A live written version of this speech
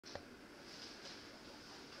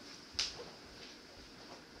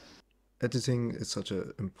Editing is such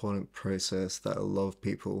an important process that a lot of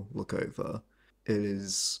people look over. It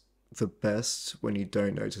is the best when you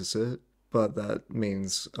don't notice it, but that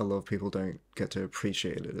means a lot of people don't get to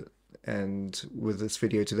appreciate it. And with this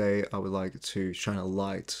video today, I would like to shine a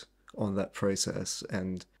light on that process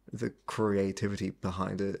and the creativity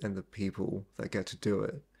behind it and the people that get to do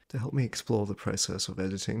it. To help me explore the process of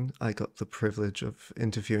editing, I got the privilege of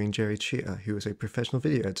interviewing Jerry Chia, who is a professional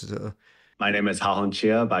video editor. My name is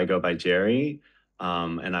Chia, but I go by Jerry,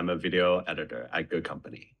 and I'm a video editor at Good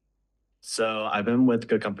Company. So I've been with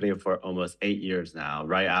Good Company for almost 8 years now.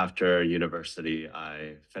 Right after university,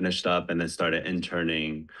 I finished up and then started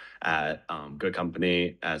interning at Good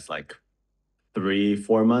Company as like 3,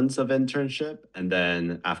 4 months of internship. And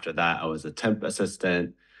then after that, I was a temp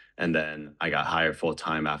assistant. And then I got hired full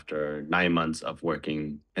time after 9 months of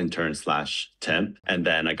working intern slash temp. And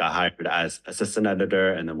then I got hired as assistant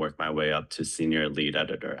editor and then worked my way up to senior lead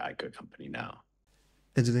editor at Good Company now.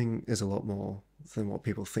 Editing is a lot more than what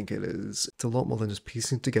people think it is. It's a lot more than just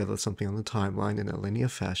piecing together something on the timeline in a linear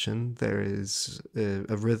fashion. There is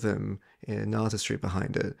a rhythm, an artistry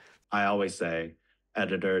behind it. I always say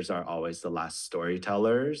editors are always the last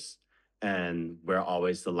storytellers, and we're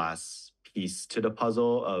always the last piece to the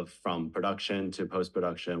puzzle of from production to post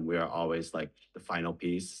production. We are always like the final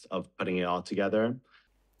piece of putting it all together.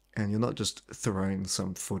 And you're not just throwing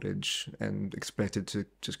some footage and expected to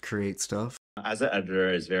just create stuff. As an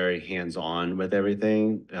editor, is very hands-on with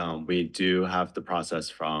everything. We do have the process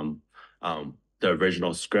from the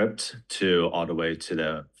original script to all the way to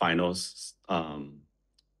the final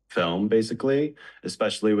film, basically,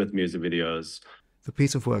 especially with music videos. The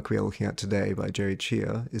piece of work we are looking at today by Jerry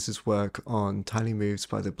Chia is his work on Tiny Moves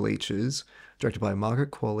by the Bleachers, directed by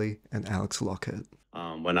Margaret Qualley and Alex Lockett.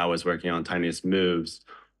 When I was working on Tiniest Moves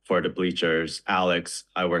for the Bleachers, Alex,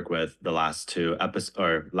 I work with the last two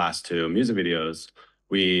music videos.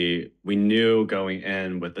 We knew going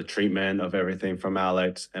in with the treatment of everything from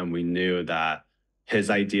Alex, and we knew that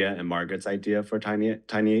his idea and Margaret's idea for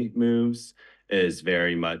Tiny Moves is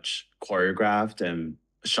very much choreographed and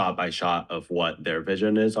shot by shot of what their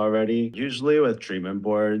vision is already. Usually with treatment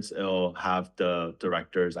boards, it'll have the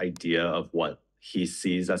director's idea of what he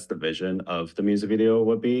sees as the vision of the music video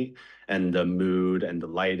would be, and the mood and the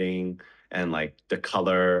lighting and like the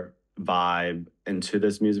color vibe into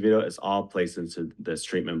this music video is all placed into this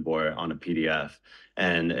treatment board on a PDF.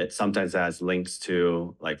 And it sometimes has links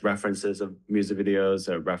to like references of music videos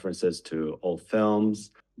or references to old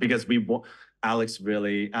films because Alex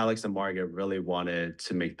and Margaret really wanted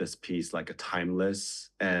to make this piece like a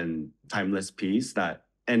timeless piece that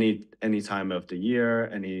any time of the year,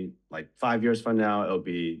 any like 5 years from now, it'll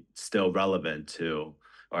be still relevant to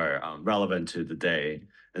relevant to the day.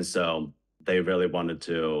 And so they really wanted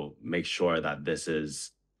to make sure that this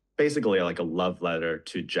is basically like a love letter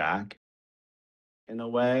to Jack in a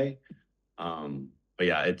way. But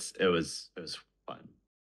yeah, it was fun.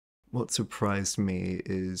 What surprised me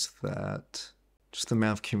is that just the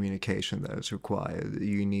amount of communication that is required.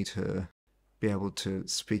 You need to be able to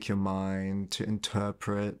speak your mind, to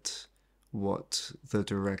interpret what the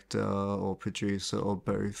director or producer or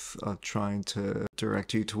both are trying to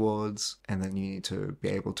direct you towards, and then you need to be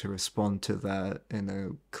able to respond to that in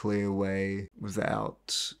a clear way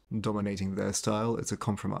without dominating their style. It's a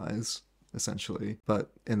compromise, essentially,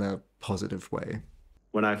 but in a positive way.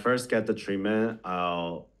 When I first get the treatment,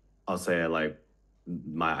 I'll say like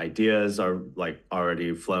my ideas are like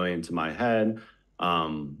already flowing into my head.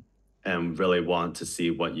 And really want to see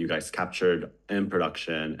what you guys captured in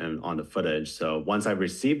production and on the footage. So once I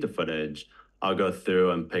receive the footage, I'll go through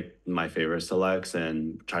and pick my favorite selects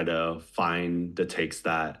and try to find the takes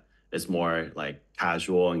that is more like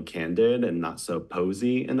casual and candid and not so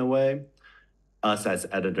posy in a way. Us as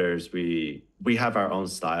editors, we have our own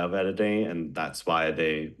style of editing, and that's why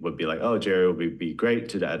they would be like, "Oh, Jerry would be great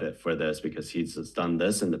to edit for this because he's just done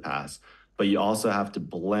this in the past." But you also have to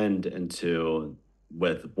blend into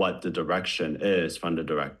with what the direction is from the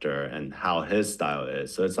director and how his style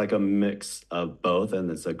is. So it's like a mix of both, and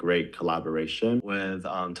it's a great collaboration. With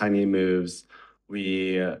Tiny Moves,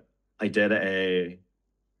 I did I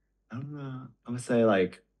don't know, I would say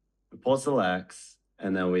like we pulled selects,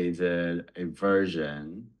 and then we did a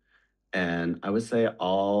version, and I would say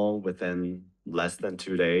all within less than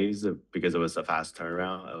 2 days because it was a fast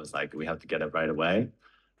turnaround. It was like we have to get it right away.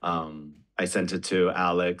 I sent it to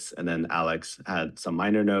Alex, and then Alex had some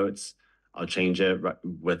minor notes. I'll change it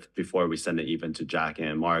with before we send it even to Jack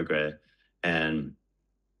and Margaret. And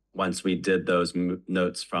once we did those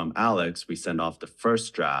notes from Alex, we send off the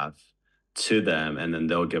first draft to them, and then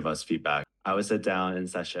they'll give us feedback. I would sit down in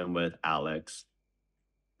session with Alex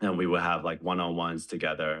and we would have like one-on-ones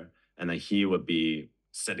together, and then he would be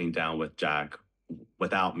sitting down with Jack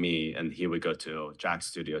without me, and he would go to Jack's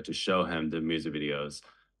studio to show him the music videos.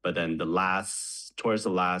 But then towards the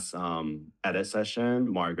last edit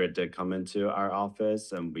session, Margaret did come into our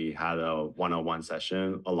office, and we had a one-on-one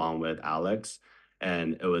session along with Alex,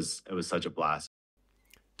 and it was such a blast.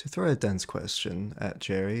 To throw a dense question at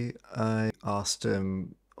Jerry, I asked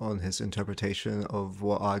him on his interpretation of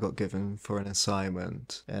what I got given for an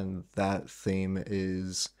assignment, and that theme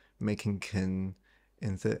is making kin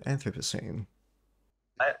in the Anthropocene.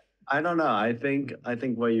 I I don't know. I think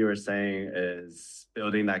what you were saying is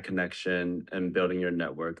building that connection and building your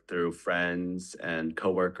network through friends and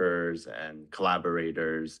coworkers and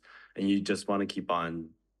collaborators, and you just want to keep on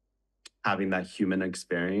having that human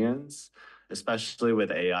experience, especially with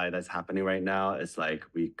AI that's happening right now. It's like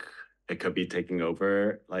it could be taking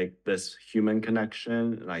over like this human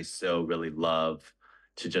connection, and I still really love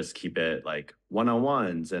to just keep it like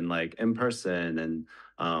one-on-ones and like in person, and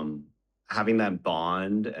um having that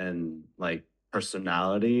bond and like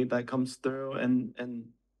personality that comes through and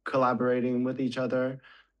collaborating with each other.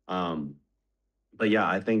 Um but yeah,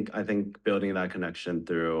 I think building that connection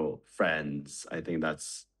through friends, I think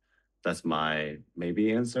that's my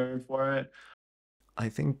maybe answer for it. I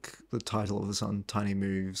think the title of the song, Tiny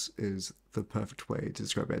Moves, is the perfect way to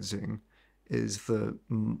describe editing, is the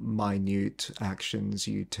minute actions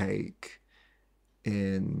you take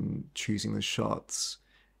in choosing the shots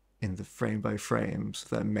in the frame by frames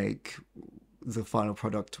that make the final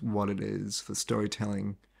product what it is, the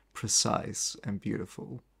storytelling precise and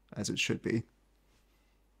beautiful as it should be.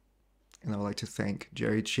 And I would like to thank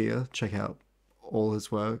Jerry Chia. Check out all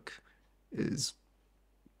his work. It is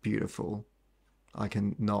beautiful. I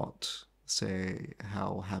can not say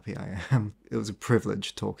how happy I am. It was a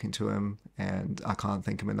privilege talking to him, and I can't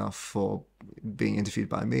thank him enough for being interviewed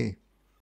by me.